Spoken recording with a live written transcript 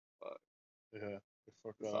Yeah, they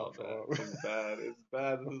fucked It's that all outro bad. up. It's bad. It's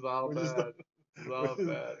bad. This is all we just bad. This is all bad.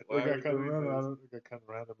 we Why are got we kind of doing random. this? We got kind of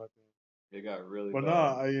random at the end. It got really But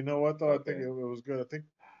bad. no, you know what though? I think Okay. it was good.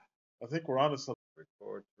 I think we're on to something.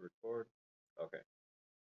 Record, record. Okay.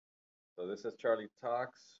 So this is Charlie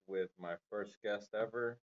Talks with my first guest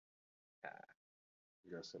ever. Ah,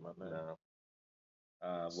 You gotta say my name. no.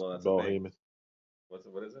 It's Well, that's a big. Bohemoth. What's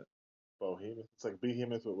it? What is it? Bohemoth. It's like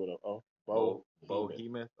behemoth with a oh. Bohemoth.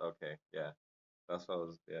 Bohemoth. Okay. Yeah. That's what I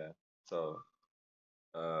was. Yeah. So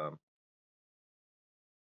um,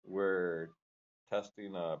 we're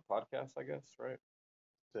testing a podcast, I guess, right?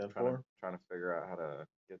 10-4. Trying to figure out how to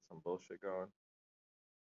get some bullshit going.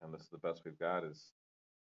 And this is the best we've got is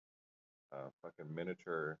a fucking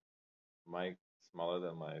miniature mic, smaller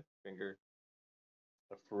than my finger,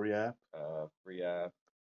 A free app. free app,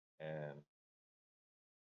 and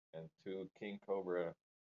two King Cobra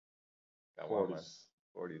Kawamas,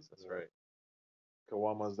 40s. 40s. That's Yeah. right.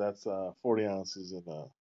 Kawamas, that's 40 ounces in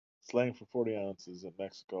slang for 40 ounces in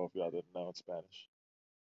Mexico, if y'all didn't know in Spanish.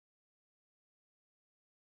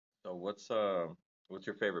 So what's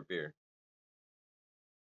your favorite beer?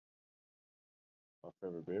 My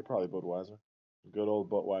favorite beer, probably Budweiser. Good old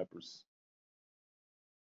butt wipers.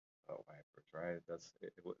 Oh, Vipers, right? That's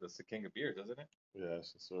the king of beers, isn't it?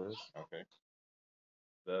 Yes, it sure is. Okay.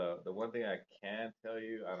 The one thing I can tell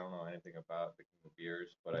you, I don't know anything about the king of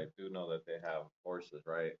beers, but I do know that they have horses,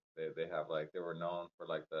 right? They have like they were known for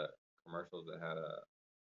like the commercials that had a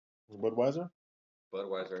Budweiser?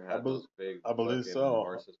 Budweiser I, had bel those big I believe fucking so.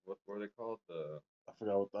 horses. What were they called? The I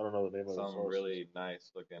forgot what, I don't know the name of those some horses. really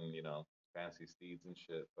nice looking, fancy steeds and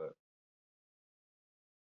shit. But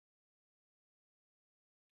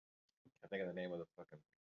I think of the name of the fucking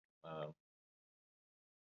um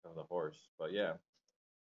of the horse. But yeah,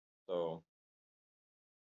 so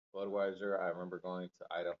Budweiser. I remember going to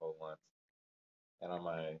Idaho once, and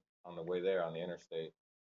on the way there on the interstate,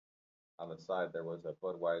 on the side there was a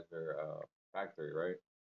Budweiser factory, right?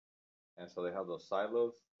 And so they have those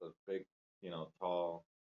silos, those big, tall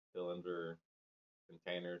cylinder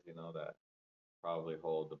containers, that probably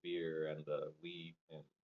hold the beer and the wheat and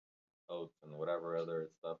oats and whatever other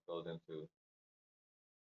stuff goes into.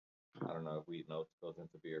 I don't know if wheat and oats goes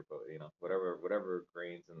into beer, but whatever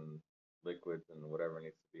grains and liquids and whatever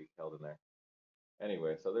needs to be held in there.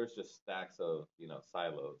 Anyway, so there's just stacks of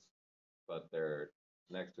silos, but they're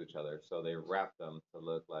next to each other, so they wrap them to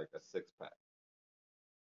look like a six pack.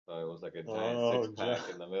 So it was like a giant Oh, six pack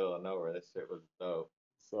in the middle of nowhere. This shit was dope.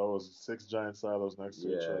 so it was six giant silos next to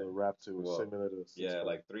each Yeah. other, wrapped to Well, simulate a six yeah, pack.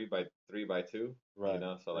 like three by two, Right.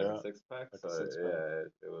 so like a Yeah. six pack. Like So a six pack. yeah,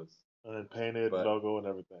 it was. And then painted But logo and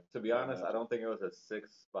everything. to be I honest, I imagine. don't think it was a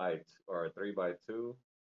six by or a 3x2.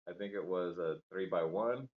 I think it was a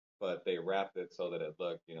 3x1, but they wrapped it so that it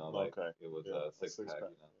looked, like Okay. it was Yeah. a A six six pack. pack.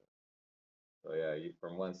 So yeah,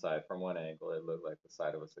 from one side, from one angle, it looked like the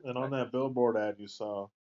side of a six And on pack. that billboard ad you saw,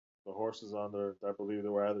 the horses on there, I believe they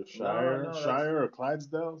were either No, no, that's Shire or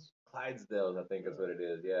Clydesdales. Clydesdales. I think is what Yeah. it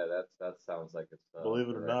is. Yeah, that sounds like it's Believe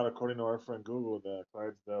it or correct. not, according to our friend Google, the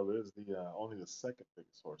Clydesdale is the only the second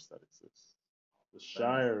biggest horse that exists. The Nice.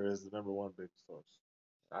 Shire is the number one biggest horse.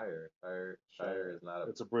 Shire Shire. is not a.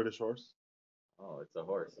 It's a British horse. Oh, it's a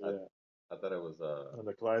horse. Yeah. I thought it was a. And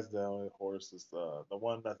the Clydesdale horse is the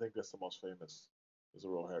one I think that's the most famous. Is a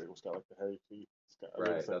real hairy. It's got like the hairy feet. It's got. It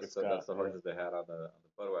Right. looks like it's got. That's the Yeah. horses they had on the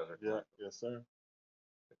Budweiser Yeah. commercial. Yes, sir.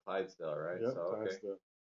 The Clydesdale, right? Yep. So okay. Clydesdale.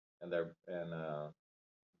 And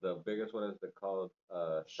the biggest one is called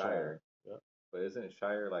Shire. Shire. Yeah. But isn't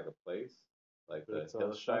Shire like a place? Like the It's Shire.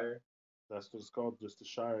 Hillshire? That's what it's called. Just the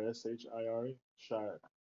Shire. Shire. Shire.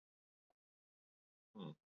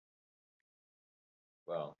 Hmm.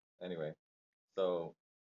 Well, anyway, so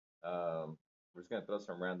we're just gonna throw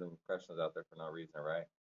some random questions out there for no reason, right?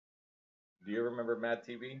 Do you remember Mad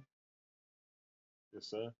TV? Yes,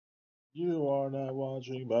 sir. You are not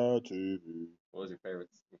watching my TV. What was your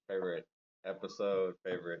favorite episode,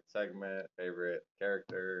 favorite segment, favorite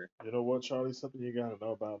character? You know what, Charlie? Something you gotta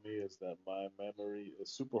know about me is that my memory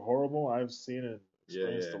is super horrible. I've seen and Yeah,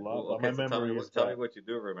 experienced yeah. a lot, Well, but my okay, so memory is tell me bad. what you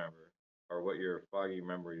do remember, or what your foggy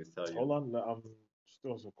memories tell you. Hold on, I'm just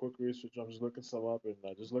doing some quick research. I'm just looking some up and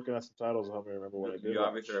just looking at some titles will help me remember what I did You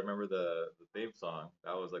obviously watch. remember the theme song.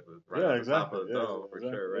 That was like right Yeah, off the top exactly. of the Yeah, dome for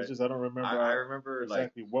exactly. sure, It's right? just I don't I remember remember like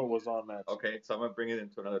exactly what was on that. okay, so I'm gonna bring it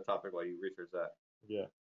into another topic while you research that. Yeah.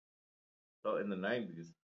 So in the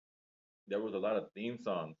 '90s, there was a lot of theme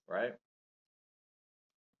songs, right?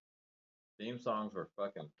 Theme songs were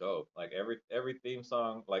fucking dope. Like every theme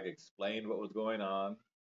song like explained what was going on.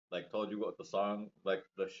 like told you what the song, like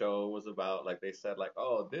the show was about. Like they said, like,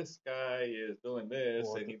 oh, this guy is doing this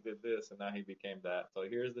What and he did this and now he became that. So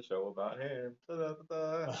here's the show about him.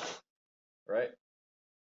 Da-da-da-da. Right?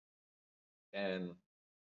 And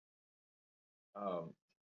um,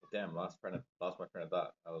 damn, lost my train of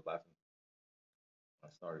thought. I was laughing. I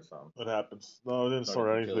snorted something. It happens. No, it didn't Snorted start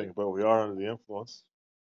some chili. anything, but we are under the influence.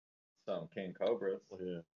 Some King Cobras. Oh,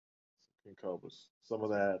 yeah, King Cobras. Some of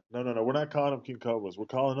that. No, no, no. We're not calling them King Cobras. We're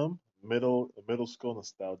calling them middle school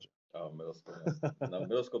nostalgia. Oh, middle school. No,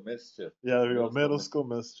 middle school mischief. Yeah, there we go. Middle school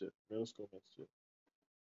Middle mischief. school mischief. Middle school mischief.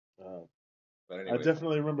 Um, But I anyway,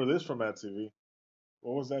 definitely remember this from Mad TV.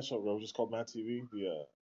 What was that show? It was just called Mad TV. The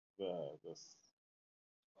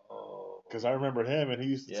oh, because I remember him and he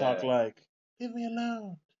used to talk yeah, like, "Leave me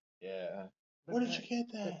alone. yeah. Where did you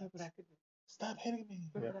get that? Look what I could do. Stop hitting me.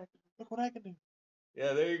 Look Yeah. what I could do. Look what I can do.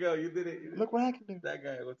 Yeah, there you go. You did it. You did it. Look what I can do." That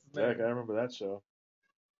guy. What's his Yeah, name? I remember that show.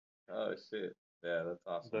 Oh shit. Yeah, that's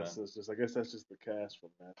awesome, man. That's just I guess that's just the cast from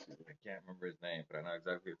Mad TV. I can't remember his name, but I know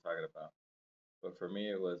exactly what you're talking about. But for me,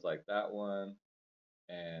 it was like that one,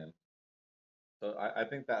 and so I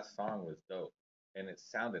think that song was dope, and it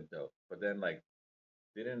sounded dope. But then like,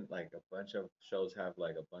 didn't like a bunch of shows have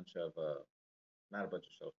like a bunch of not a bunch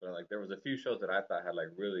of shows, but like there was a few shows that I thought had like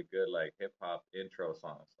really good like hip hop intro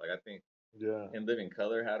songs. Like I think Yeah. In Living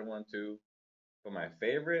Color had one too. But my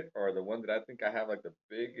favorite, or the one that I think I have like the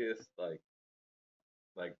biggest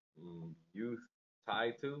youth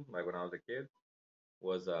tie to, like when I was a kid,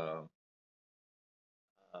 was uh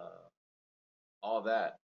All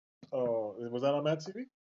That. Oh, was that on Mad TV?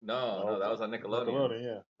 No, Oh, no, that okay. was on Nickelodeon. Nickelodeon,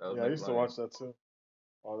 yeah. That was Yeah, I used to Nickelodeon. watch that too.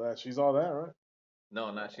 All that. She's all that, right?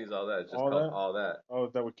 No, not She's All That. It's just All called that. All That Oh,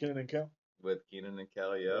 that with Kenan and Kel. with Keenan and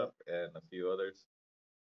Kelly Yeah. up and a few others.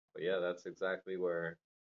 But yeah, that's exactly where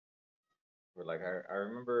like I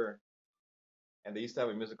remember, and they used to have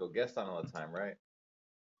a musical guest on all the time, right?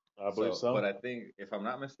 I believe So, so. but I think if I'm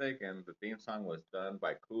not mistaken, the theme song was done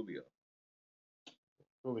by Coolio.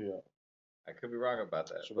 Coolio. I could be wrong about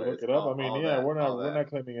that, Should we but look it's it up? I called mean, All yeah, That, we're All not That.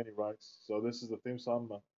 claiming any rights. So this is the theme song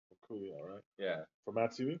from Coolio, right? Yeah, For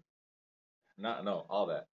Mad TV. not no, All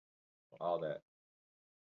That, All That.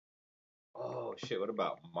 Oh shit, what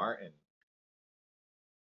about Martin?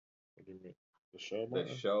 What do you mean? The show, The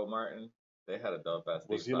Martin. show Martin. They had a dope ass theme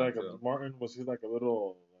Was he song like a too. Martin? Was he like a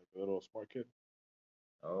little smart kid?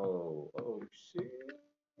 Oh shit.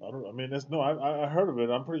 I don't. I mean, it's no. I heard of it.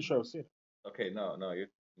 I'm pretty sure I've seen it. Okay, no, you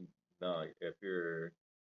no. If you're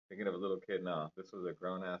thinking of a little kid, no. This was a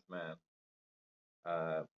grown ass man.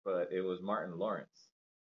 But it was Martin Lawrence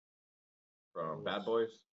from Bad Boys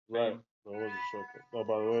Right. fame. I wasn't sure. Oh,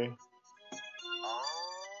 by the way,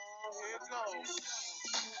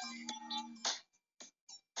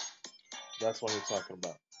 that's what you're talking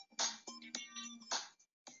about.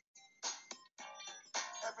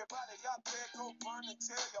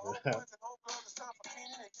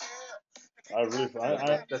 I really,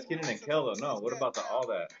 That's Keenan and Kel though. No, what about the All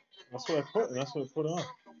That? that's what I put. That's what I put on.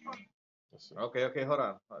 Let's see. Okay, hold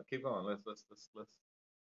on. Keep going. Let's.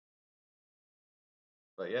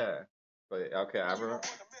 But yeah, but okay, I remember.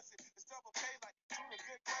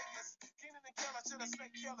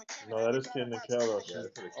 No, that is Kenan and Kel. Though. Yeah,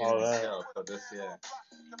 this is All Keenan and that. Kel. So this, yeah,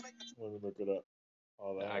 Let me look it up.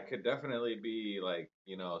 All that. I could definitely be like,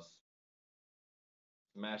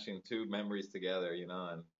 smashing two memories together,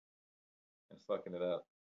 and fucking it up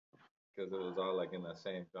because it was all like in the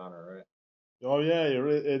same genre, right? Oh yeah,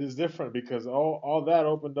 it is different because all that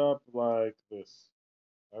opened up like this.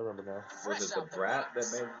 I remember now. Was it the Brat that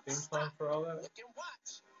made the theme song for All That?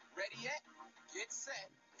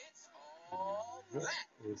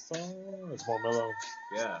 It's more mellow.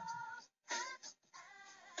 Yeah,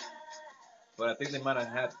 but I think they might have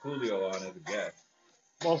had Coolio on as a guest,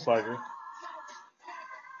 Most likely.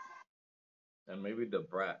 and maybe the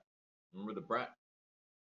Brat. Remember the Brat?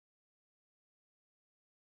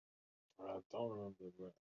 I don't remember,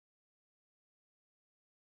 but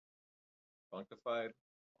Funkified.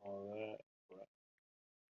 all that. But...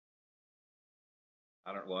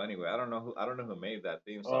 I don't. Well, anyway, I don't know who made that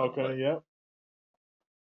theme Oh, song. okay. But, Yep.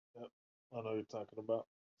 I know what you're talking about.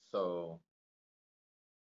 so,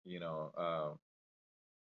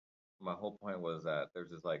 my whole point was that there's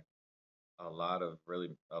just like a lot of really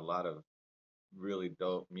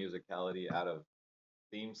dope musicality out of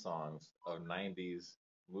theme songs of 90s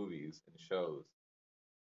movies and shows.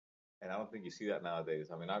 And I don't think you see that nowadays.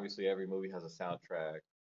 I mean, obviously every movie has a soundtrack,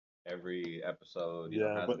 every episode,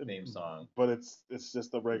 Yeah, has but a theme song. it's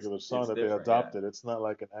just a regular It's song that they different, yeah. adopted. It's not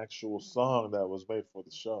like an actual song that was made for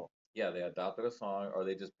the show. Yeah, they adopted a song or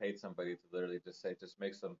they just paid somebody to literally just say just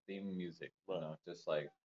make some theme music, Right. just like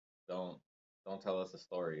don't tell us a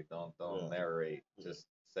story. Don't Yeah, narrate. yeah. Just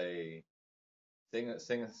say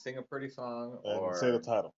sing a pretty song And say the or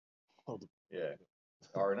title. Of the, yeah.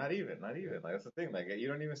 Or not yeah. even like that's the thing. Like you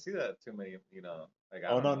don't even see that too many. You know, like I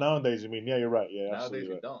Oh don't no, know. nowadays you mean? Yeah, you're right. Yeah, Nowadays absolutely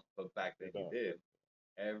you right. don't, but back You then you don't. did.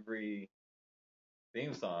 Every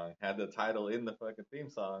theme song had the title in the fucking theme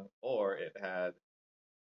song, or it had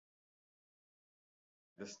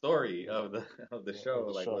the story Yeah, of the of the of show,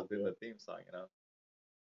 the like was show. in Yeah. the theme song. You know.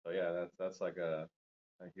 So yeah, that's like a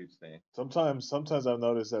huge thing. Sometimes I've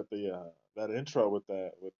noticed that the that intro with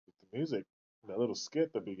the music, that little skit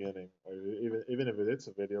at the beginning, or even if it's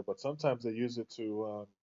a video, but sometimes they use it to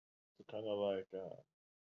kind of like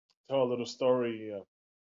tell a little story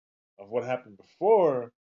of what happened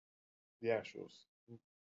before the actual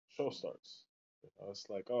show starts. You know, it's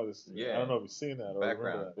like, oh, this. I don't Yeah, know if you've seen that or remember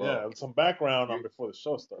background. that. Yeah, Well, some background on you before the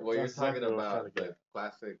show starts. well, you're That's talking exactly what I was trying to about get. the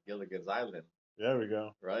classic Gilligan's Island, There we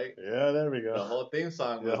go. right? Yeah, there we go. The whole theme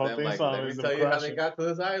song Yeah, the was whole them thing like, song let me is them tell you how they crashing. got to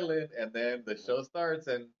this island, and then the show starts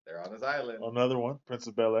and they're on this island. Another one, Prince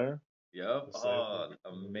of Bel Air. Yep. The same thing. Oh,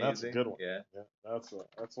 That's a amazing. good one. Yeah. Yeah,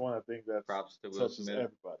 that's one I think that Props to Will touches Smith.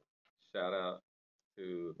 everybody Shout out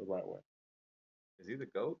to, the right way. is he the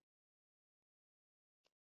goat?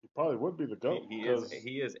 He probably would be the goat because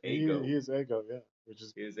He is a he goat. is ego, yeah. Which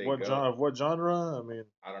is He is a what genre? I mean,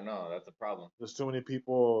 I don't know. That's a problem. there's too many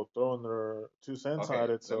people throwing their 2 cents Okay, at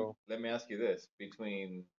it. So let me ask you this: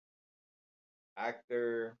 between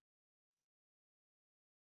actor,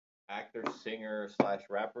 singer slash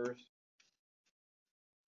rappers,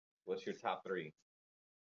 what's your top three?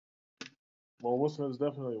 well, Will Smith is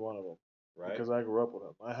definitely one of them Right? because I grew up with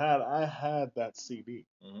him. I had that CD.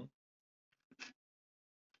 Mm-hmm.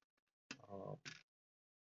 Um,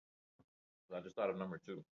 So I just thought of number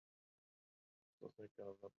two, so thinking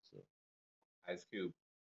of number two. Ice Cube.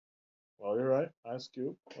 Well, you're right, Ice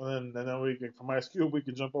Cube. And then we can from Ice Cube we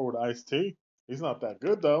can jump over to Ice T. He's not that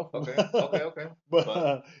good though, Okay. but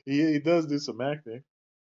But he does do some acting.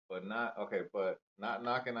 not okay. But not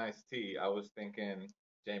knocking Ice T. I was thinking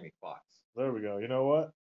Jamie Foxx. There we go. You know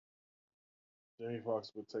what? Jamie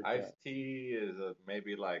Foxx would take Ice that. T is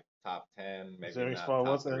maybe like top 10, maybe Jamie not Foxx. top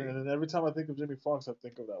What's three. and every time I think of Jamie Foxx, I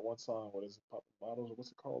think of that one song. What is it? Popping Bottles or what's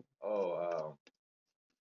it called? Oh,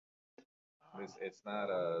 That's it's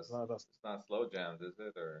not slow jams, is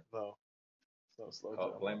it? Or no, it's not slow call,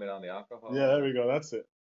 jam. blame it on the Yeah, there alcohol. we go. That's it.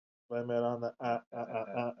 Blame it on the Uh,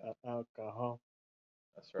 alcohol.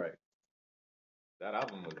 That's right. That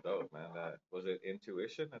album was dope, man. That was it.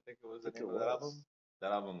 Intuition, I think it I was the think name it of that album. was.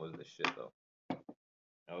 That album was the shit though.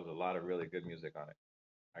 There was a lot of really good music on it.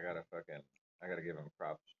 I gotta give him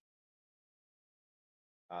props.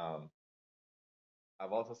 Um,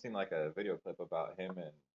 I've also seen like a video clip about him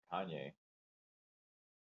and Kanye,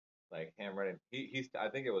 like him running. I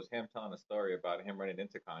think it was him telling a story about him running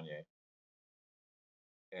into Kanye,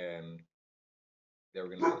 and they were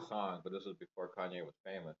gonna do a song, but this was before Kanye was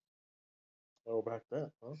famous. Oh, back then,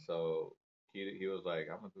 huh? So he was like,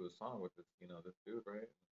 I'm gonna do a song with this dude, right?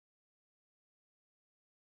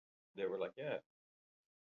 They were like, yeah.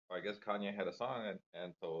 Or I guess Kanye had a song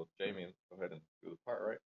and told Jamie, go ahead and do the part,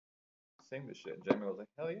 right? Sing the shit. And Jamie was like,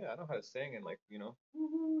 hell yeah, I know how to sing, and like,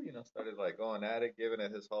 woo-hoo, started like going at it, giving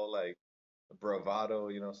it his whole like bravado,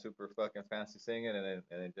 super fucking fancy singing,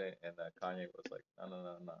 Kanye was like,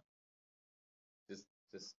 no,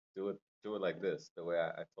 just do it like this, the way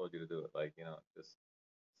I told you to do it, like just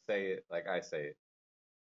say it like I say it.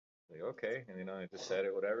 Like okay, and I just said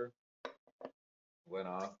it, whatever. Went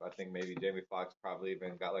off. I think maybe Jamie Foxx probably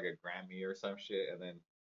even got like a Grammy or some shit, and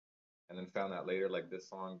then found out later like this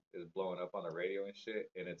song is blowing up on the radio and shit,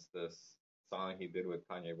 and it's this song he did with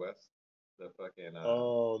Kanye West, the fucking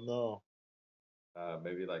Oh no.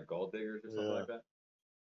 maybe like Gold Diggers or something Yeah. like that.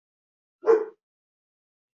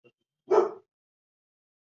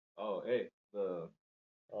 Oh, hey, the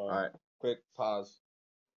all Uh, right, quick pause.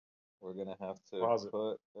 We're gonna have to pause it.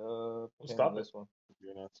 put a We'll pin in stop it. this one.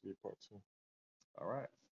 You're gonna have to be part two. All right,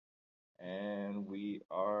 and we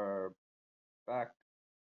are back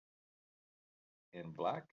in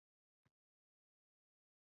black.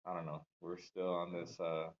 I don't know. We're still on this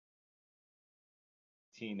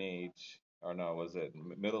teenage, or no, was it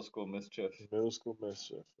middle school mischief? Middle school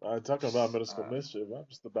mischief. Talking about middle school Uh, mischief. I'm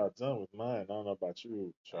just about done with mine. I don't know about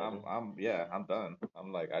you, Charlie. yeah, I'm done.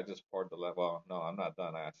 I'm like, I just poured the last. Well, no, I'm not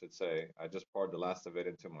done. I should say, I just poured the last of it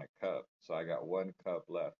into my cup, so I got one cup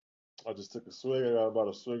left. I just took a swig. I got about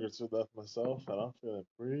a swig or two left myself, and I'm feeling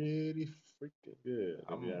pretty freaking good, if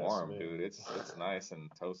you I'm ask warm, me. dude. It's nice and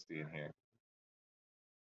toasty in here.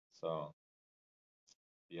 So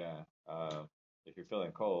yeah, if you're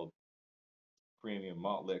feeling cold, premium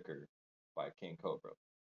malt liquor by King Cobra,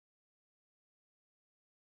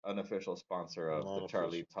 unofficial sponsor of the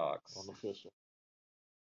Charlie Talks. Unofficial.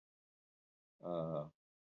 Uh,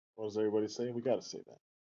 what does everybody say? We gotta say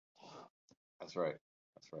that. That's right.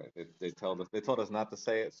 That's right. They told us not to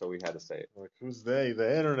say it, so we had to say it. Like, who's they?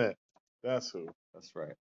 The internet. That's who. That's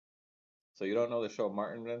right. So you don't know the show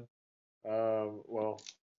Martin then? Well,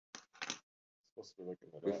 supposed to be looking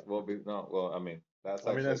it up. Well, I mean, that's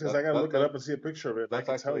I mean, that's because I gotta look it up and see a picture of it. That's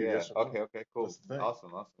I can tell you yes or no. Okay, cool.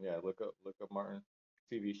 Awesome. Yeah, look up Martin,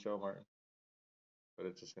 TV show Martin. But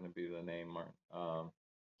it's just gonna be the name Martin.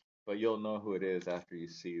 But you'll know who it is after you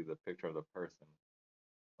see the picture of the person.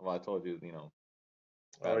 Well, I told you,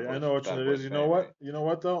 Oh yeah, I know which one it is. You know what? Right? You know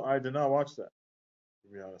what though? I did not watch that.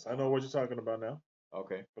 To be honest, I know what you're talking about now.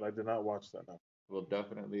 Okay. But I did not watch that now. Well,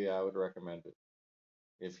 definitely, I would recommend it.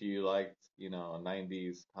 If you liked,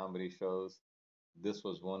 90s comedy shows, this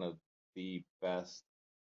was one of the best.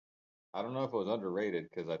 I don't know if it was underrated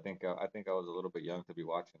because I think I was a little bit young to be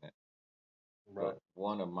watching it. Right. But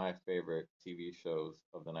one of my favorite TV shows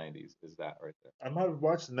of the 90s is that right there. I might have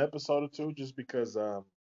watched an episode or two just because I'm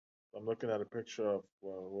looking at a picture of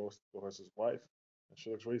was his wife, and she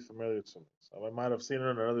looks really familiar to me. So I might have seen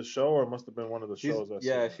her in another show, or it must have been one of the shows.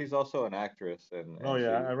 She's also an actress,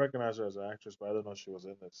 I recognize her as an actress, but I didn't know she was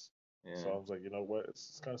in this. Yeah. So I was like, you know what,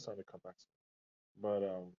 it's kind of starting to come back to me. But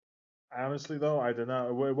honestly, though, I did not.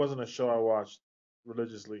 It wasn't a show I watched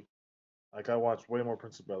religiously. Like I watched way more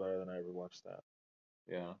Prince of Bel-Air than I ever watched that.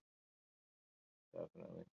 Yeah,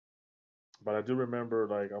 definitely. But I do remember,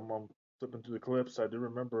 like, I'm flipping through the clips. I do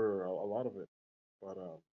remember a lot of it. But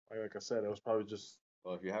like I said, it was probably just.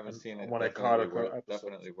 Well, if you haven't seen it, when I caught it,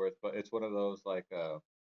 definitely worth. But it's one of those like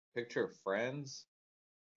picture Friends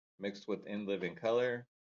mixed with In Living Color,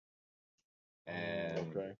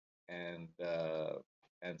 and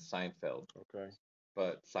and Seinfeld. Okay.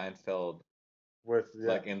 But Seinfeld with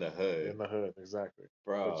like in the hood. In the hood, exactly.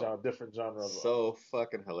 Bro, different genre. So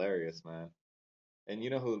fucking hilarious, man. And you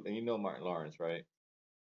know Martin Lawrence, right?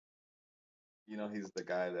 You know he's the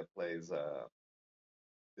guy that plays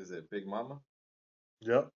is it Big Mama?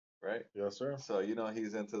 Yep. Right? Yes, sir. So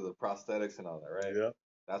he's into the prosthetics and all that, right? Yep.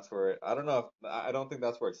 That's where I don't think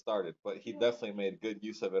that's where it started, but he definitely made good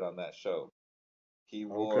use of it on that show. He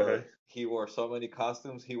wore so many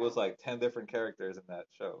costumes. He was like 10 different characters in that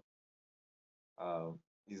show.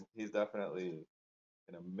 He's definitely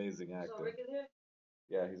an amazing actor. So Rick is here?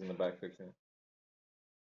 Yeah, he's in the back fixing.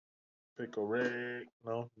 Pickle Rick.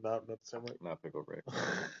 No, not the same way. Not Pickle Rick.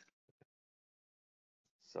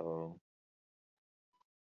 So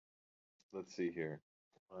let's see here.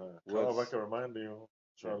 If I can remind you,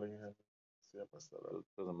 Charlie. Yeah. See, I messed that up.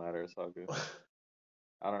 Doesn't matter. It's all good.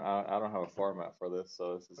 I don't have a format for this,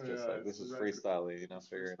 so this is just this is freestyling.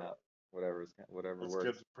 Figuring out whatever it's works.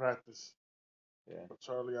 Good to practice. Yeah. But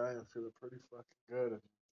Charlie, I am feeling pretty fucking good.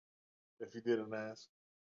 If you didn't ask.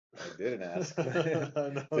 I didn't ask.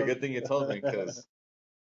 It's a good thing you told me because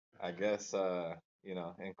I guess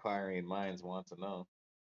inquiring minds want to know.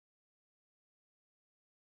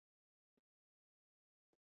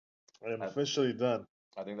 I am officially done.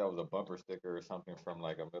 I think that was a bumper sticker or something from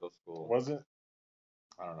like a middle school. Was it?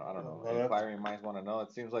 I don't know. Inquiring minds want to know.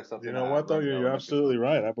 It seems like something. You know what though? You're absolutely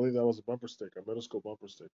right. I believe that was a bumper sticker, middle school bumper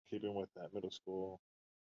sticker. Keeping with that middle school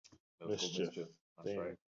mischief. That's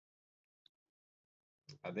right.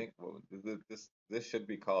 I think this should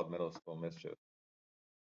be called middle school mischief.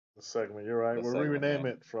 The segment. You're right. We'll rename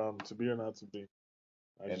it from To Be or Not to Be.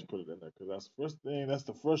 I just put it in there because that's the first thing. That's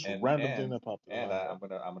the first random thing that popped in. And I'm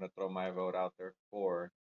gonna throw my vote out there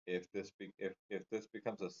for if this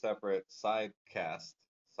becomes a separate side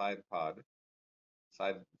pod.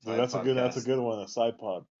 That's a good one. A side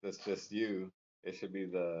pod. That's just you. It should be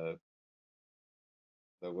the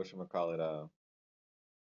whatchamacallit,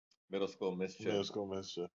 middle school mischief. Middle school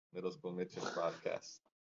mischief. Middle school mischief podcast.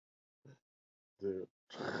 Dude.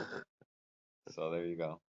 So there you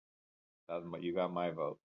go. You got my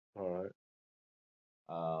vote. All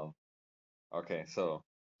right. Okay, so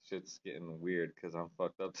shit's getting weird because I'm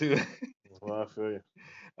fucked up too. Well, I feel you.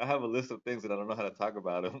 I have a list of things that I don't know how to talk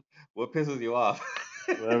about them. What pisses you off?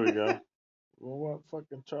 There we go. Well, what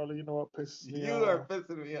fucking Charlie? You know what pisses me off? You are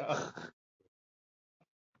pissing me off.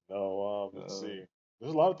 No, let's see.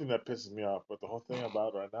 There's a lot of things that pisses me off, but the whole thing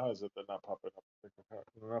about it right now is that they're not popping up.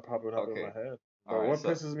 They're not popping up in my head. But what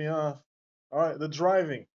pisses me off? All right, the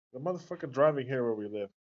driving. The motherfucking driving here where we live.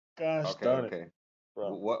 Gosh darn it.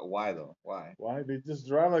 Bro. Why though? Why? Why? They just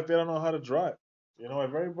drive like they don't know how to drive. If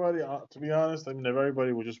everybody, to be honest, if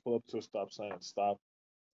everybody would just pull up to a stop sign and stop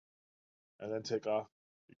and then take off,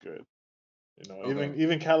 be good. You know, Okay.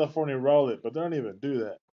 even California roll it, but they don't even do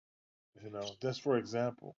that. You know, just for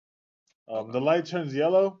example, Okay. the light turns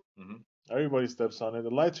yellow. hmm Everybody steps on it.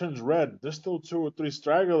 The light turns red. There's still 2 or 3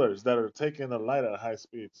 stragglers that are taking the light at high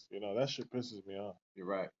speeds. You know, that shit pisses me off. You're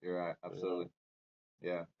right. You're right. You Absolutely. know,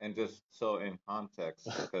 Yeah. And just so in context,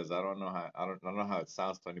 because I don't know how it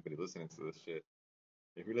sounds to anybody listening to this shit.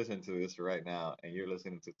 If you're listening to this right now and you're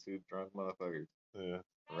listening to two drunk motherfuckers yeah.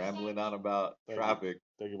 rambling on about Thank you. traffic,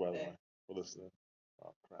 Thank you, by the way, for listening.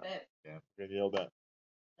 Oh crap! yeah. Getting yelled at.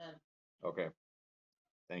 Okay.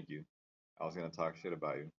 Thank you. I was gonna talk shit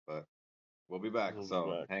about you, but we'll be back. We'll be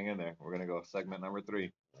So back. hang in there. We're gonna go segment number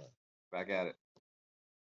 3. Back at it.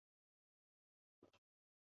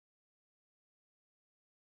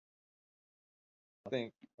 I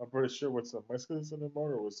think I'm pretty sure with some Mexicans in the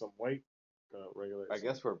motor or with some white I regulators.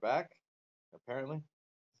 guess we're back, apparently.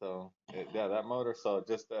 So yeah, that motor. So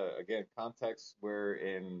just again, context: we're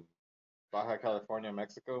in Baja California,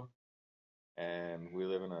 Mexico, and we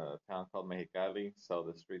live in a town called Mexicali. So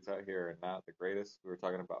the streets out here are not the greatest. We were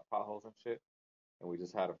talking about potholes and shit, and we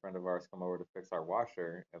just had a friend of ours come over to fix our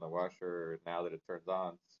washer, and the washer, now that it turns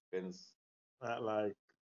on, spins. At like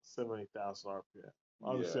 70,000 RPM. Yeah,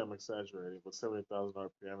 Obviously, I'm exaggerating, but 70,000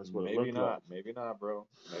 RPM is what it maybe looked like. not, maybe not, bro.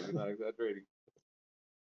 Maybe not exaggerating.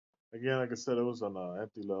 Again, like I said, it was on an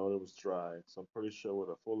empty load. It was dry, so I'm pretty sure with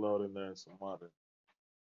a full load in there and some water,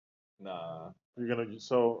 Nah, you're gonna.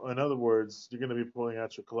 So, in other words, you're gonna be pulling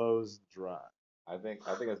out your clothes dry. I think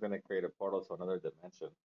it's gonna create a portal to another dimension.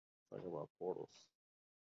 Talk about portals.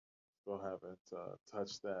 Still haven't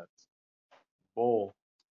touched that bowl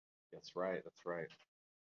That's right. That's right.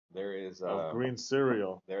 There is of green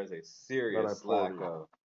cereal there's a that I serious poured lack you.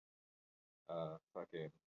 of fucking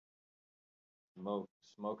smoke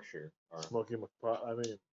or Smoky McPot. I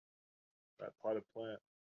mean, that potted plant.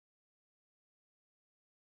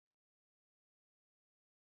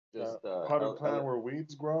 That just potted plant where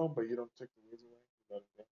weeds grow, but you don't take the weeds away. You let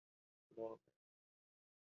it grow.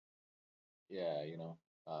 You know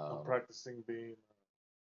what yeah, I'm practicing being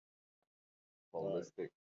holistic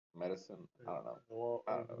medicine. I don't know. well,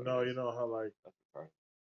 I don't know what no, it you is. know how like That's the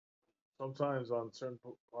sometimes on certain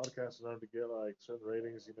podcasts, in order to get like certain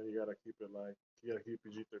ratings, you know, you gotta keep it like you gotta keep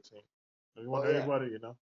PG-13. You want Oh yeah. everybody, you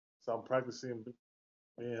know. So I'm practicing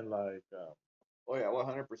being like. Oh yeah.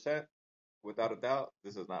 100%. Without a doubt,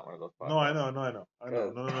 this is not one of those No, I podcasts know, no, I know, I know.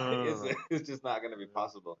 because No, no, no, no, no, it's no. it's just not gonna be Yeah,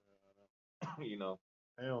 possible. you know,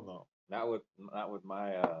 hell no. not with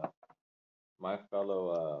my my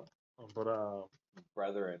fellow But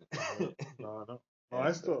brethren no, no, no. I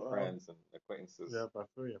and still friends and acquaintances. yeah, I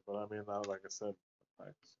feel you. But I mean, like I said,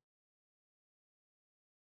 practice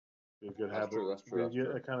be a good That's habit. true. That's true. That's true.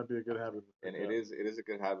 It kind of be a good habit to And pick up. it is a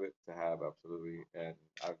good habit to have, absolutely. And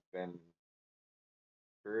I've been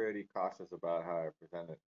pretty cautious about how I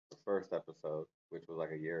presented the first episode, which was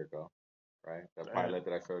like a year ago, right? The Damn. pilot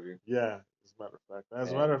that I showed you. Yeah, as a matter of fact. As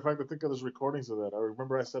a And matter of fact, I think there's recordings of that. I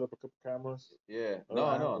remember I set up a couple cameras. yeah, Oh, I no,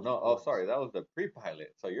 have no, those no. Oh, recordings. sorry, that was the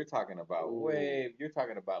pre-pilot. So Ooh, you're talking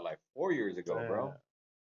about like 4 years ago, bro. damn.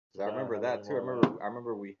 So I Forgot I remember have any that too. more of that. I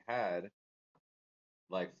remember we had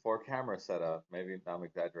like 4 cameras set up. Maybe I'm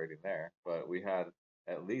exaggerating there, but we had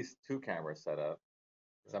at least 2 cameras set up.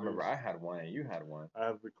 Because I At remember least. I had one and you had one. I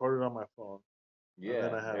had recorded on my phone. And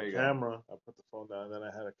then Yeah, I had there a you go. camera. I put the phone down, and then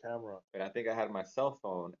I had a camera. And I think I had my cell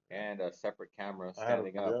phone and a separate camera I had a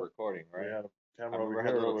standing up yep. recording, We right? had a I camera over remember I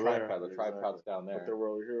had here, the little over there. tripod. The Exactly. tripod's down But they there. were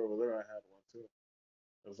over here, over there. I had one too.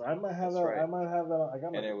 'Cause I might have That's that. right. I might have that. I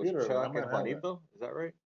got my And it was computer. I Chuck and might have that. Juanito. Is that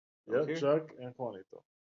right? That was Yep, here, Chuck and Juanito.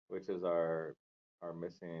 which is our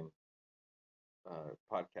missing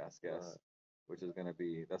podcast guest, Right. which is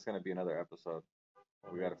that's gonna be another episode.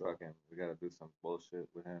 Juanito. We gotta do some bullshit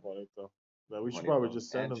with him, Juanito. Now, we should probably Juanito just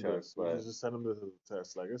send and him Chuck. this. We should But just send him this as a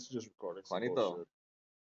test. Like, it's just recording some Juanito, bullshit.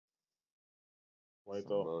 some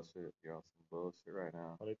Juanito. bullshit, y'all, some bullshit right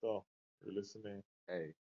now. Juanito, you're listening.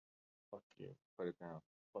 Hey, Fuck you. put it down.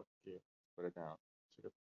 Fuck you. Put it down. Check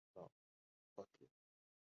it out. Fuck you.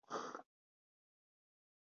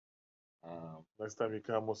 Next time you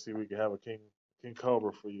come, we'll see if we can have a King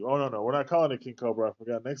Cobra for you. Oh no, we're not calling it King Cobra. I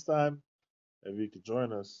forgot. Next time, if you could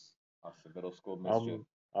join us, Some middle school mischief.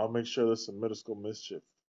 I'll make sure there's some middle school mischief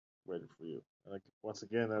ready for you. And once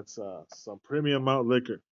again, that's some premium malt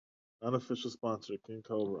liquor, unofficial sponsor, King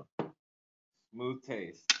Cobra. Smooth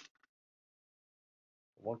taste.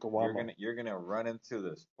 Wonka Wama. You're gonna run into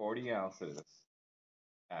this 40 ounces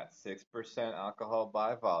at 6% alcohol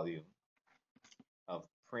by volume of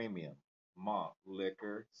premium malt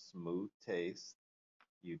liquor, smooth taste.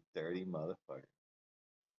 You dirty motherfucker.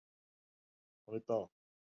 Juanito,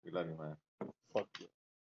 We love you, man. fuck you.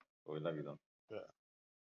 But we love you though. Yeah.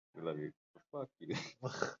 We love you. Fuck you.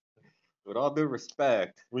 With all due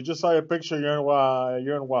respect. We just saw your picture. You're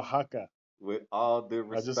in Oaxaca. With all due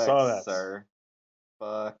I just respect, saw that. sir.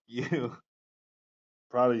 Fuck you.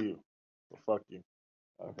 Proud of you. But fuck you.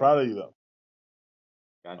 I'm Okay. proud of you though.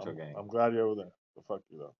 Gancho gang. I'm glad you're over there. But fuck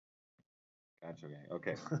you though. Gancho gang.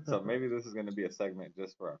 Okay. So maybe this is gonna be a segment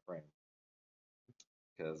just for our friends.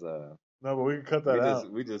 Because no, but we can cut that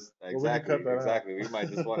out. we just Well, we can cut that out. we might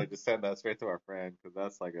just want to just send that straight to our friend because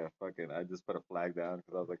that's like a fucking. I just put a flag down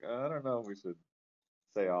because I was like, I don't know, if we should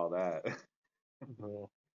say all that. No.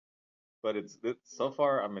 But it's so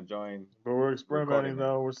far I'm enjoying. But we're experimenting recording it.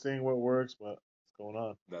 though. We're seeing what works. But what's going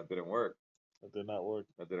on? That didn't work. That did not work.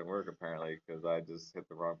 That didn't work apparently because I just hit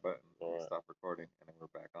the wrong button. All right. Stop recording and then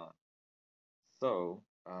we're back on. So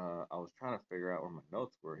I was trying to figure out where my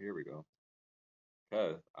notes were. Here we go.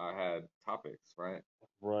 Because I had topics, right?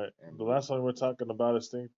 Right. And The last one we're talking about is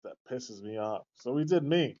things that pisses me off. So we did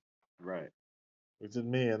me. Right. We did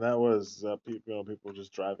me, and that was people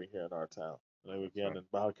just driving here in our town. Like again, in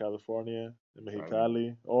Baja California, in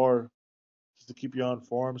Mexicali, or just to keep you on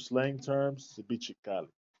form, slang terms, it'd be Chicali.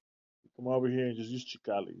 You come over here and just use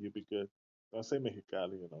Chicali, you'll be good. Don't say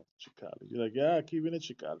Mexicali, Chicali. You're like, yeah, keep it in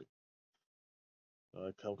Chicali.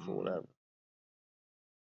 I come for whatever.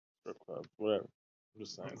 Strip club, whatever. I'm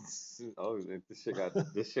just saying. Oh,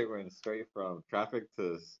 this shit went straight from traffic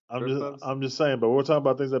to I'm just saying, but we're talking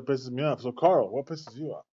about things that pisses me off. So Carl, what pisses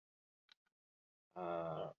you off?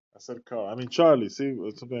 I said Carl. I mean Charlie. See,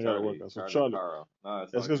 it's something I gotta work on. So Charlie. No,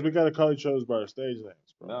 it's because we gotta call each other by our stage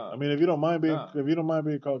names, bro. No. I mean, if you don't mind being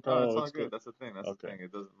called Carl, no, it's all good. That's the thing. That's the thing.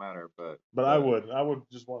 It doesn't matter. But I would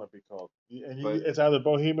just want to be called. And it's either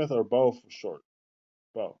Bohemoth or Bo for short.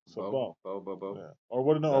 Bo. So Bo. Yeah. Or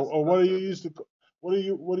what? No. Or what do you used to? What do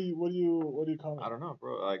you call it? I don't know,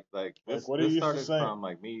 bro. Like this. What do you this started used to say? from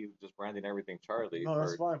like me just branding everything Charlie. No,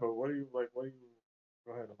 that's fine. But what do you like? What do you?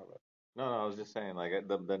 Go ahead. No, I was just saying like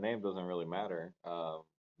the name doesn't really matter. No.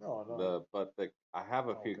 I have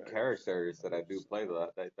a few characters that I do play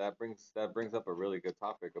that brings up a really good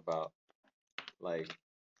topic about like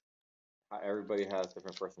how everybody has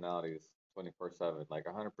different personalities 24/7. Like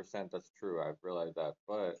 100% that's true. I've realized that.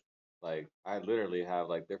 But like I literally have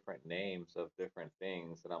like different names of different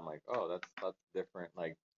things and I'm like, "Oh, that's different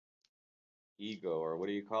like ego or what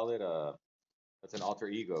do you call it? That's an alter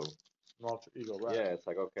ego." An alter ego, right? Yeah, it's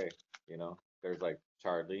like okay, there's like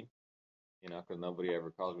Charlie, because nobody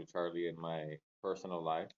ever calls me Charlie in my personal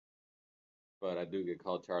life, but I do get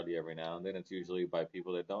called Charlie every now and then. It's usually by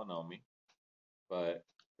people that don't know me, but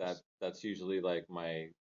that's usually like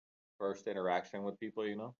my first interaction with people.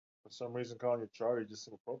 For some reason, calling you Charlie just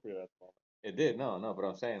seemed appropriate at the moment. It did, no, but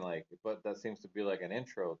I'm saying like, but that seems to be like an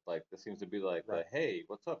intro. Like this seems to be like the hey,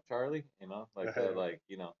 what's up, Charlie? Like the like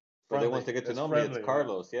For they want to get to know me, it's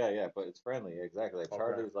Carlos. Yeah, but it's friendly, exactly. Like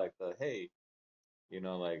Charlie's like the hey,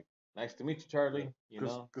 like nice to meet you, Charlie.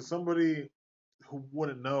 Because somebody who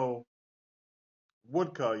wouldn't know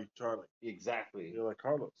would call you Charlie. Exactly. You're like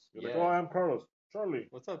Carlos. You're like, oh, I'm Carlos. Charlie.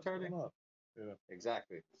 What's up, Charlie? Yeah.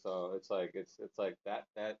 Exactly. So it's like it's like that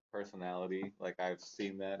personality. Like I've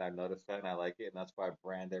seen that, I've noticed that, and I like it, and that's why I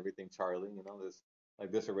brand everything Charlie.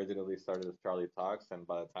 This originally started as Charlie Talks, and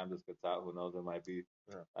by the time this gets out, who knows, it might be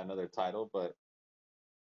another title. But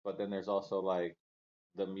then there's also like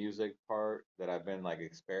the music part that I've been like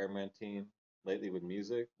experimenting lately with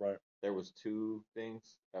music. Right. There was two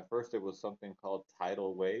things. At first, it was something called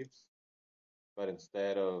tidal waves, but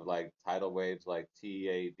instead of like tidal waves, like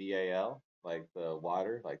TADAL, like the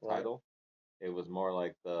water, like tidal, it was more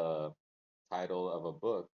like the title of a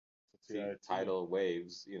book. Tidal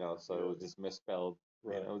waves, so it was just misspelled.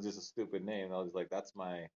 Right. It was just a stupid name. I was like, that's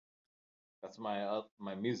my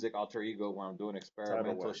music alter ego where I'm doing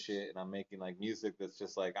experimental shit and I'm making like music that's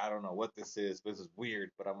just like I don't know what this is, but this is weird,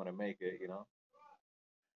 but I'm gonna make it.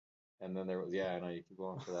 And then there was I know you keep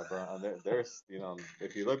going for that, bro. There's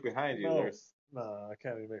if you look behind you, there's I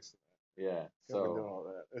can't be mixing that. Yeah, can't be doing all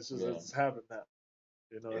that. It's just it's happened now.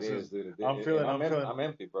 It is, dude. I'm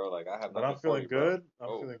empty, bro. Like I have. But I'm feeling good.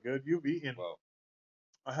 I'm feeling good. You've eaten. Whoa.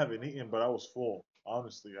 I haven't eaten, but I was full.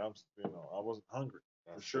 Honestly, I wasn't hungry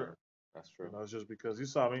for sure. That's true. It's just because you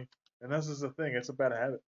saw me, and this is the thing. It's a bad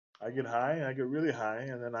habit. I get high, I get really high,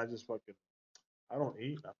 and then I just I don't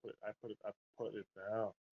eat. I put it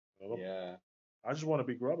down. Yeah. I just want to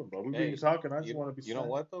be grubbing, bro. We be talking. I just want to be. You know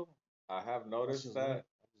what though? I have noticed that,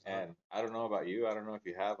 and I don't know about you. I don't know if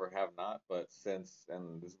you have or have not, but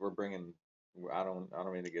we're bringing. I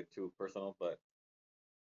don't mean to get too personal, but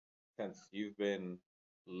since you've been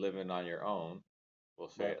living on your own, we'll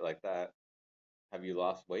say it like that. Have you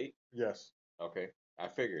lost weight? Yes. Okay. I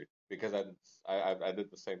figured because I did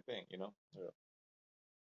the same thing, you know. Yeah.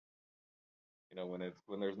 You know,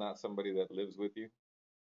 when there's not somebody that lives with you,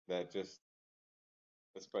 that just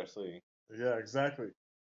especially Yeah, exactly.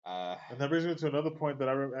 uh And that brings me to another point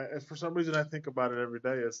that for some reason I think about it every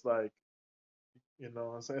day. It's like,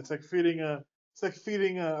 it's like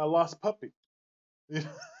feeding a lost puppy. You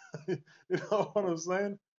know, you know what I'm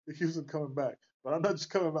saying? It keeps him coming back, but I'm not just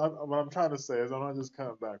coming back. What I'm trying to say is I'm not just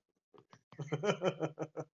coming back.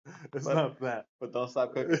 It's but not that. but don't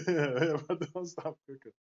stop cooking. Yeah, but don't stop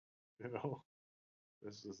cooking. You know,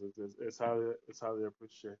 it's how they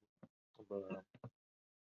appreciate it. But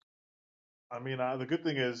I mean, the good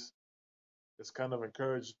thing is it's kind of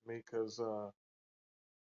encouraged me because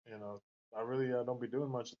you know I really don't be doing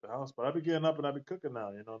much at the house, but I be getting up and I be cooking now.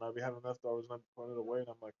 And I be having leftovers and I be putting it away, and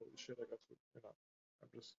I'm like, holy shit, I got to. I'm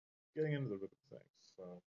just getting into the rhythm of things. So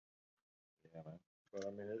Yeah, man. but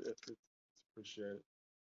I mean, it's appreciated.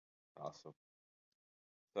 Awesome.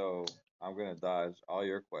 So I'm gonna dodge all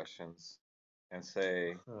your questions and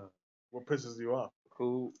say What pisses you off?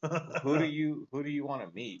 who who do you want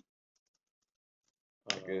to meet?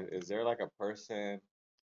 Like, is there like a person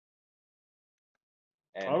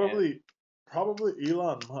and probably probably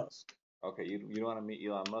Elon Musk. okay, you want to meet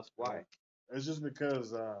Elon Musk? Yeah. Why? It's just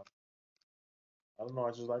because I don't know.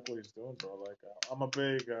 I just like what he's doing, bro. Like I'm a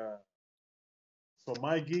big so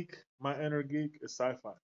my inner geek is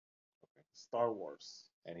sci-fi, Star Wars.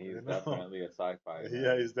 And he's You know, definitely a sci-fi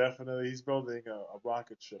yeah, nerd. he's building a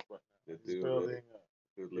rocket ship right now. The He's building,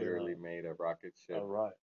 dude you know, literally made a rocket a ship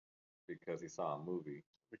right because he saw a movie.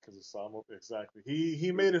 because of Samu. Exactly.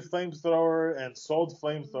 He made a flamethrower and sold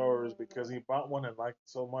flamethrowers because he bought one and liked it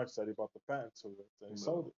so much that he bought the patent to it. And he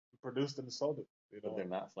sold it. He produced it and sold it. But they're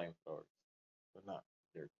not flamethrowers. They're not.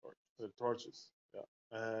 They're torches. They're torches.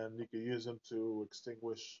 Yeah. And you can use them to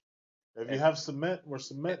extinguish. If you And, have cement where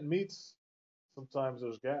cement meets, sometimes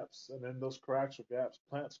there's gaps, and in those cracks or gaps,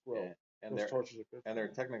 plants grow. yeah, and Those torches are good. they're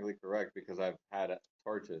technically correct because I've had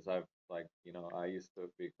torches. I've like I used to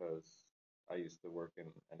because I used to work in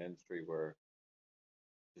an industry where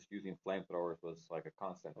just using flamethrowers was like a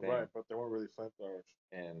constant thing. Right, but they weren't really flamethrowers.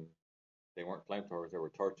 And they weren't flamethrowers; they were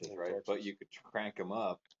torches, They were right? torches. But you could crank them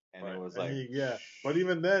up, and it Right. was And like yeah, but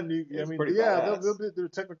even then, I it's mean, pretty yeah, badass. they're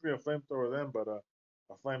technically a flamethrower then, but a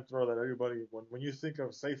flamethrower that everybody, when you think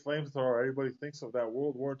of say flamethrower, everybody thinks of that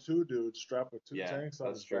World War II dude strapped with two Yeah, tanks on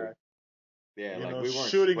that's his true. back, Yeah, like we weren't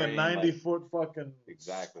shooting a spraying like 90-foot fucking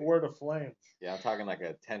exactly. squirt of flame. Yeah, I'm talking like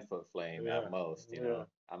a 10-foot flame Yeah, at most. yeah.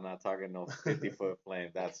 I'm not talking no 50-foot flame.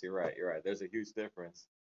 You're right. You're right. There's a huge difference.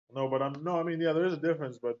 No, but I mean, yeah, there is a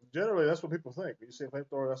difference, but generally that's what people think. When you say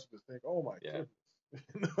flamethrower, that's what they think. Oh my Yeah.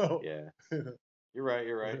 goodness. No. Yeah. You're right.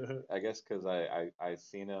 You're right. I guess because I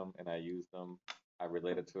seen them and I used them, I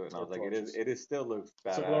related to it, and I was like, torches. it is still looks badass.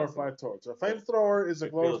 It's a glorified torch. A flamethrower is a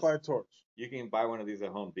glorified torch. You can buy one of these at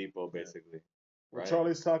Home Depot, basically. What Right?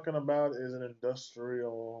 Charlie's talking about is an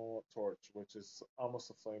industrial torch, which is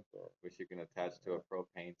almost a flamethrower. Which you can attach to a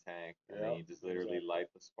propane tank, and Yeah, then you just literally light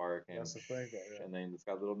the spark, and that's the thing, though. Yeah. and then it's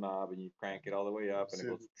got a little knob, and you crank it all the way up, and it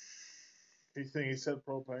goes. He said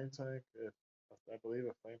propane tank. If I believe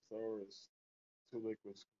a flamethrower is two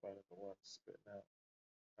liquids combined into one, spitting out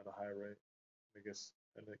at a high rate. It gets.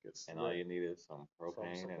 And all you need is some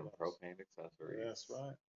propane and else. propane accessories. That's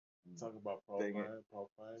right. Talk about propane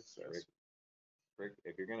accessories.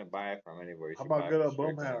 If you're gonna buy it from anywhere, you how should about buy good it old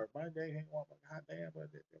Boomhauer? My day ain't one hot damn, but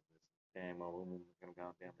damn, my woman gonna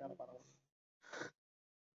go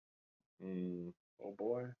damn. Oh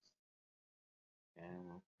boy.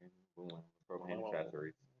 And propane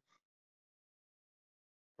accessories.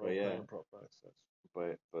 But Propane yeah, propane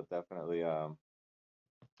accessories. But definitely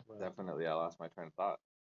definitely I lost my train of thought.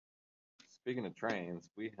 Speaking of trains,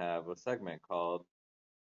 we have a segment called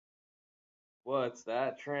 "What's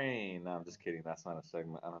That Train?" No, I'm just kidding. That's not a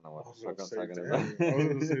segment. I don't know what the fuck I'm talking about. I was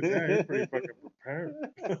gonna say, damn, you're pretty fucking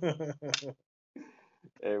prepared.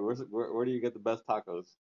 Hey, where do you get the best tacos?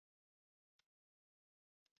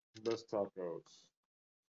 Best tacos.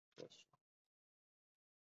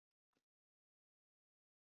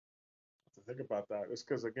 To think about that, it's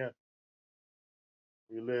because again,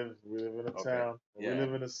 we live in a town, we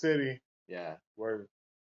live in a city, where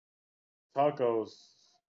tacos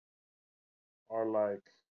are like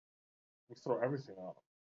we throw everything on them.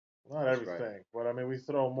 Not everything, but I mean we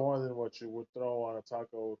throw more than what you would throw on a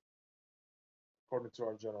taco, according to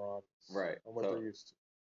our general audience, right? And what they're used to.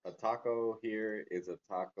 A taco here is a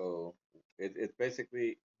taco. It's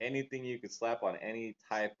basically anything you could slap on any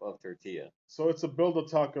type of tortilla. So it's a build a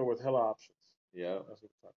taco with hella options. Yeah. That's what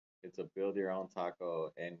it's it's a build your own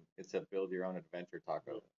taco, and it's a build your own adventure Yeah.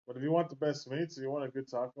 taco, But if you want the best meats, you want a good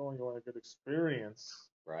taco, and you want a good experience,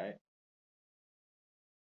 right?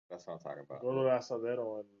 That's what I'm talking about. go to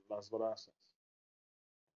Asadero in Las Brasas.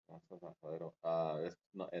 It's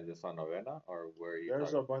not, is this on Novena or where are you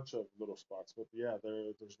There's talking? a bunch of little spots, but yeah,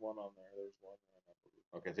 there's one on there. There's one,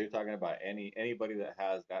 I Okay, so you're talking about anybody that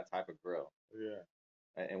has that type of grill. believe. Yeah.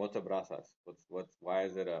 And what's a brasas? What's why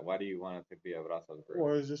is it a why do you want it to be a brasas grill?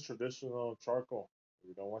 Well, it's just traditional charcoal.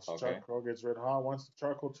 You know, once the Okay, charcoal gets red hot, once the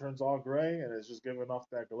charcoal turns all gray and it's just giving off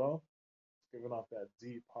that glow, it's giving off that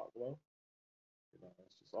deep hot glow. You know,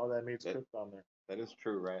 it's just all that meat's that cooked on there. that is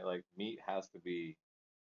true, right? Like meat has to be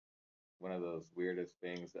one of those weirdest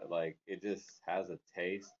things that like it just has a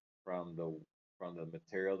taste from the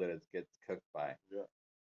material that it gets cooked by. Yeah.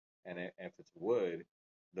 And if it's wood,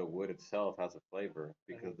 the wood itself has a flavor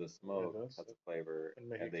because And the it smoke does. has a flavor In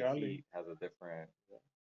and the Mexicali, heat has a different yeah,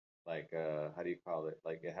 like how do you call it?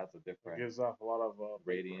 Like it has a it different gives off a lot of flavor.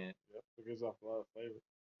 radiant. Yep, it gives off a lot of flavor.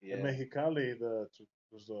 In Yeah. Mexicali,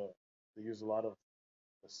 there's a they use a lot of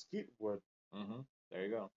mesquite wood, There you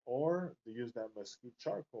go. or they use that mesquite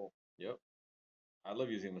charcoal. Yep. I love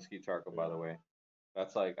using mesquite charcoal, by Yeah. the way.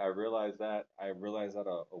 That's like I realized that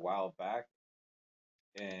a while back,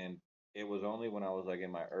 and it was only when I was like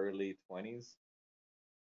in my early 20s.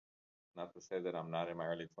 Not to say that I'm not in my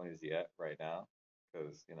early 20s yet, right now,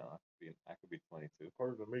 because you know I could be 22,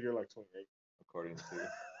 According to me, you're like 28, according to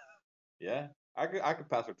yeah. I could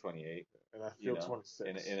pass for 28. and I You feel know, in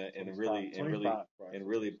 26, a in 25, really 25, right? in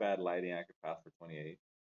really bad lighting, I could pass for 28.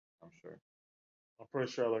 I'm sure. I'm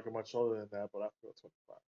pretty sure I look much older than that, but I feel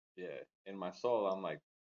 25. Yeah. In my soul, I'm like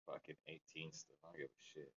fucking 18 still. I don't give a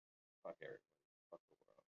shit. Fuck everybody. Fuck the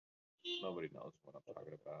world. Nobody knows what I'm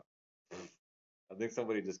talking about. I think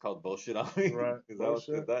somebody just called bullshit on me. Right? Is that what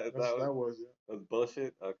Bullshit. is that what That was yeah. was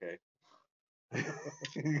bullshit? Okay.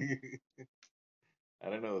 I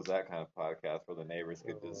don't know it was that kind of podcast where the neighbors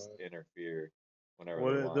could just Uh, interfere whenever they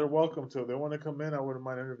well, they're want. welcome to. If they want to come in, I wouldn't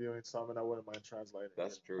mind interviewing some, and I wouldn't mind translating.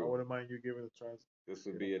 That's I true. wouldn't mind you giving the trans. This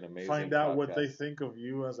would You know, be an amazing find out what they podcast. think of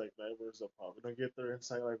you as like neighbors. Of probably gonna get their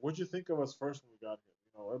insight. Like, what'd you think of us first when we got here?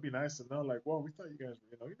 You know, it'd be nice to know. Like, well, we thought you guys.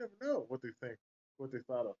 You know, you never know what they think, what they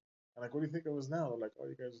thought of, and like, what do you think of us now? They're like, oh,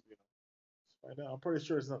 you guys. You know, just find out. I'm pretty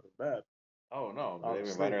sure it's nothing bad. Oh no, they've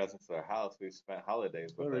Obviously, invited us into their house. We spent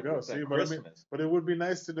holidays with there we them. go. We See, spent but I mean, Christmas. but it would be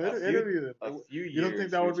nice to interview them. A few You don't think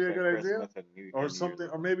years that would we've be a spent good idea? Christmas and Or New Year's something, with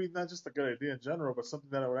or them. maybe not just a good idea in general, but something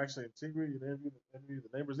that I would actually interview the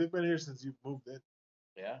neighbors. They've been here since you moved in.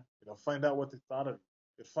 Yeah, You know, find out what they thought of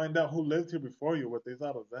you. Find out who lived here before you, what they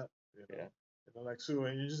thought of them. yeah. Like so,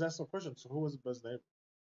 and you just ask some questions. So, who was the best neighbor?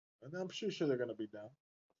 And I'm sure they're gonna be down,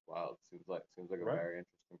 Wow, seems like a right? very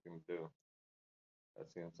interesting thing to do. That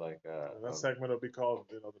seems like And that segment will be called,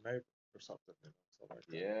 the neighbor or something, something like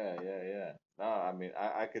that. yeah. No, I mean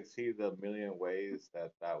I could see the million ways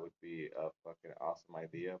that that would be a fucking awesome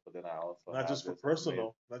idea, but then I also Not have just for this amazing.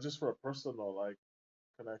 personal, not just for a personal like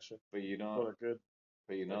connection, But you but know, a good.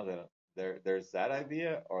 but you know that there's that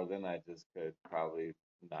idea, or then I just could probably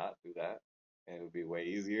not do that, and it would be way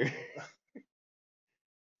easier.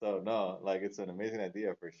 So no, like it's an amazing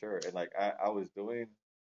idea for sure. And like I was doing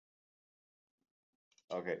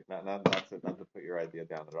okay, not to put your idea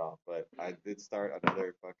down at all, but I did start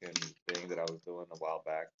another fucking thing that I was doing a while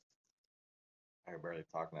back. I can barely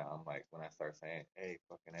talk now. I'm like when I start saying, "Hey,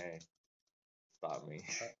 fucking hey," stop me.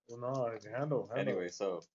 Well, no, I can handle Anyway, it.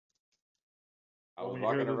 so But when you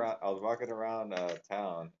hear the I was walking around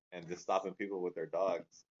town and just stopping people with their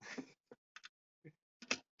dogs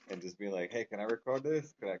and just being like, "Hey, can I record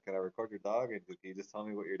this? Can I record your dog? And can you just tell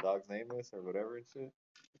me what your dog's name is or whatever and shit?"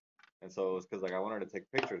 And so it was because like I wanted to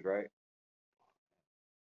take pictures, right?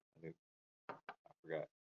 I forgot.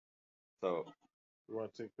 So you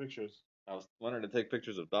want to take pictures, I was wanted to take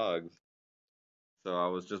pictures of dogs. So I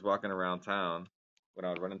was just walking around town when I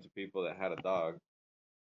would run into people that had a dog,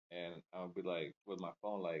 and I would be like with my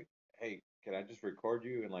phone, like, "Hey, can I just record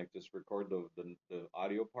you and like just record the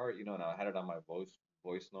audio part, you know?" And I had it on my voice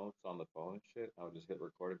notes on the phone and shit. I would just hit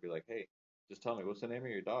record and be like, "Hey, just tell me what's the name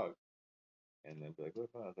of your dog," and then be like, "What?"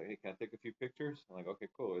 I was like, "Hey, can I take a few pictures?" I'm like, "Okay,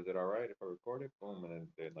 cool. Is it all right if I record it?" Boom, and then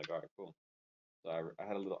they're like, "All right, cool." So I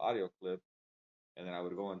had a little audio clip, and then I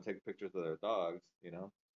would go and take pictures of their dogs, you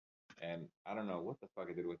know. And I don't know what the fuck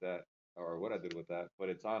I did with that or what I did with that, but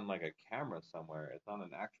it's on like a camera somewhere. It's on an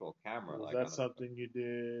actual camera, was like that on a something you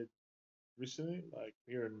did recently, like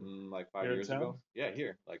like five here in years town? ago. Yeah,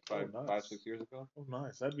 here, like Oh, five, nice. 6 years ago. Oh,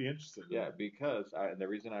 nice. I'd be interested in Yeah, that. because and the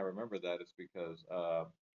reason I remember that is because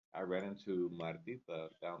I ran into Martita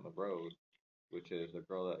down the road, which is the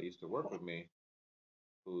girl that used to work with me,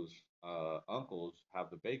 whose uncles have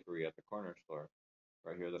the bakery at the corner store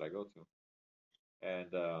right here that I go to.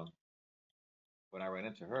 And when I ran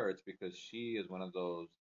into her, it's because she is one of those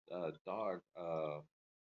dog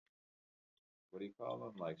what do you call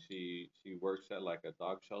them? Like she works at like a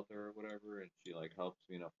dog shelter or whatever, and she like helps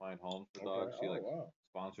find homes for Okay. dogs. She Oh like wow.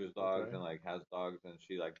 sponsors dogs Okay. and like has dogs, and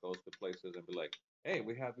she like goes to places and be like, hey,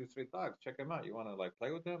 we have these three dogs. Check them out. You want to like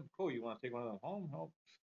play with them? Cool. You want to take one of them home? Help.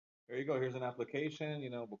 Here you go. Here's an application.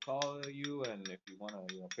 We'll call you, and if you want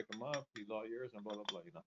to pick them up, he's all yours, and blah blah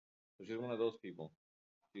blah. So she's one of those people.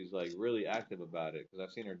 She's like really active about it because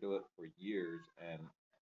I've seen her do it for years, and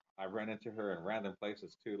I ran into her in random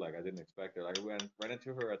places too. Like I didn't expect her. Like I ran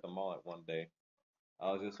into her at the mall at one day.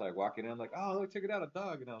 I was just like walking in, like, oh look, check it out, a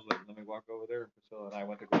dog. And I was like, let me walk over there. So and I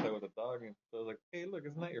went to go play with the dog, and so I was like, hey, look,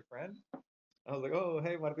 isn't that your friend? I was like, oh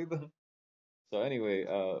hey, Martita. So anyway,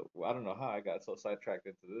 I don't know how I got so sidetracked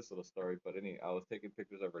into this little story, but I was taking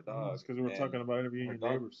pictures of her dog, It's because we were and talking about interviewing her your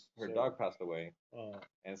dog, neighbors. her So, dog passed away, uh,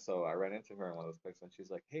 and so I ran into her in one of those places, and she's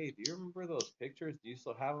like, "Hey, do you remember those pictures? Do you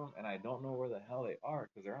still have them?" And I don't know where the hell they are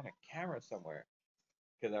because they're on a camera somewhere.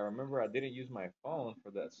 Because I remember I didn't use my phone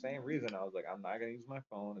for that same reason. I was like, I'm not gonna use my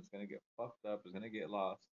phone. It's gonna get fucked up. It's gonna get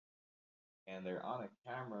lost. And they're on a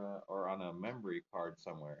camera or on a memory card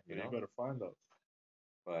somewhere, yeah, you better find those.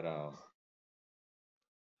 But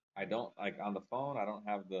I don't like on the phone. I don't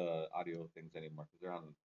have the audio things anymore because they're on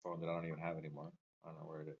the phone that I don't even have anymore. I don't know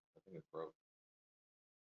where it is. I think it's broke.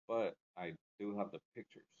 But I do have the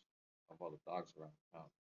pictures of all the dogs around town,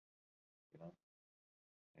 you know.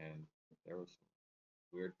 And there was some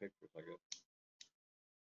weird pictures, I guess.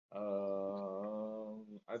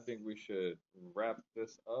 I think we should wrap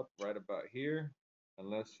this up right about here,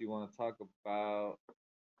 unless you want to talk about.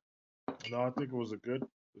 No, I think it was a good.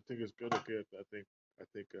 I think it's good. Good. I think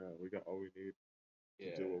we got all we need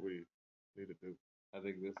to do Yeah, what we need to do. I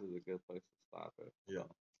think this is a good place to stop it. Yeah. So,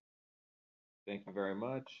 thank you very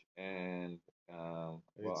much, and well,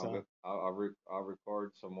 Anytime. I'll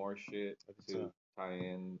record some more shit to Anytime. tie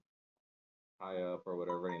in, tie up, or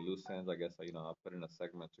whatever any loose ends. I guess I'll put in a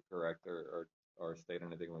segment to correct or state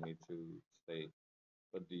anything we need to state.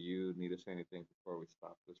 But do you need to say anything before we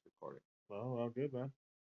stop this recording? Well, all good, man.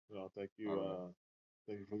 Thank All you. right.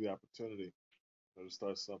 Thank you for the opportunity to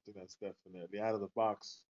start something that's definitely out of the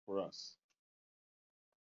box for us.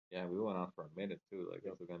 Yeah, we went on for a minute too. Like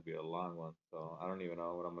Yep. this is gonna be a long one, so I don't even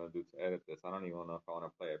know what I'm gonna do to edit this. I don't even know if I want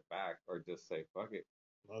to play it back or just say fuck it.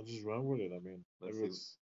 I'll just run with it. I mean, Let's maybe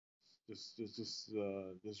see. it's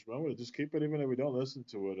just run with it. Just keep it, even if we don't listen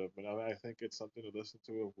to it. I think it's something to listen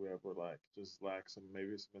to if we ever like just lack some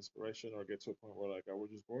inspiration or get to a point where like, oh, we're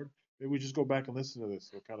just bored. Maybe we just go back and listen to this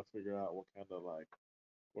and kind of figure out what kind of like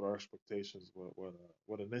what our expectations,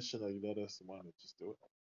 what initially led us to want to just do it.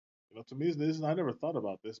 To me, this I never thought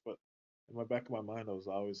about this, but in my back of my mind, I was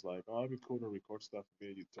always like, oh, it'd be cool to record stuff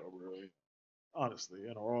and be a YouTuber, really. Honestly,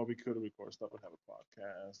 or it'd be cool to record stuff and have a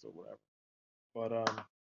podcast or whatever.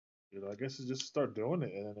 But I guess it's just start doing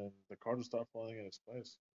it, and then the cards will start falling in its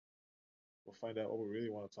place. We'll find out what we really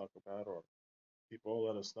want to talk about, or people will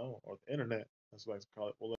let us know, or the internet, that's what I like to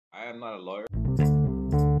call it. I am not a lawyer,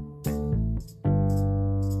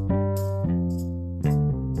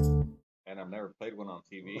 and I've never played one on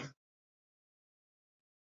TV.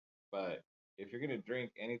 But if you're gonna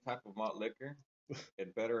drink any type of malt liquor,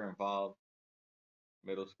 it better involve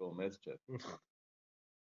middle school mischief.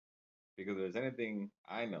 Because if there's anything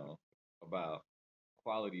I know about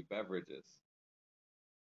quality beverages,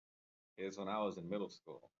 is when I was in middle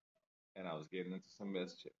school and I was getting into some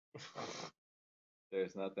mischief.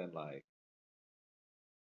 There's nothing like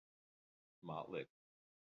malt liquor,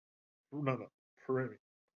 No, premium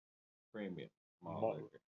premium malt malt.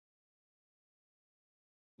 liquor.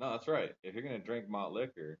 No, that's right. If you're gonna drink malt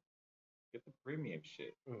liquor, get the premium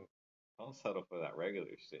shit. Mm, Don't settle for that regular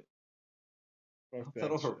shit. fuck Don't that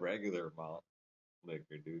settle for shit. regular malt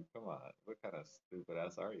liquor, dude. Come on. What kind of stupid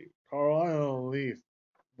ass are you? Carl, I don't leave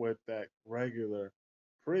with that regular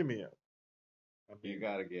premium. I You mean,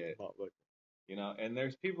 gotta get, malt liquor. and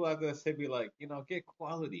there's people out there that say be like, get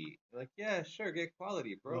quality. Like, yeah, sure, get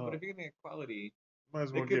quality, bro. But No, if you're gonna get quality, might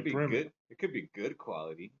as well it could get be premium. good. It could be good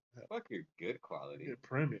quality. Hell, Fuck your good quality. get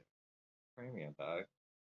premium. Premium, dog.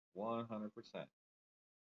 100%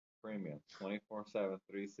 premium. 24/7,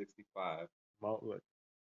 365. Malt liquor.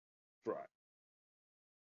 Dry.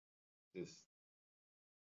 Just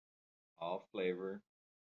all flavor,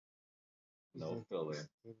 Is no filler.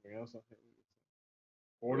 anything else?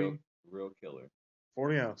 40, Real, real killer.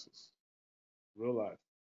 40 ounces. Real life.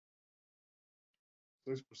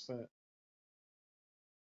 6%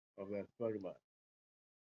 of that thug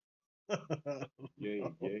life. Yay,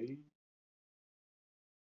 yay.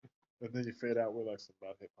 And then you fade out with like some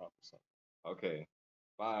bad hip hop or something. Okay.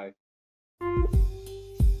 Bye.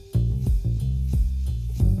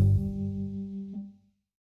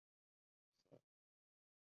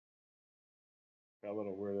 Got a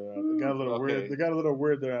little weird there. It got a little weird. Okay. They got a little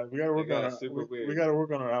weird there. We gotta It work on got our. super We weird. gotta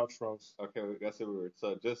work on our outros. Okay, that's super weird.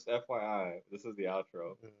 So just FYI, this is the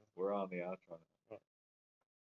outro. Yeah. We're on the outro now.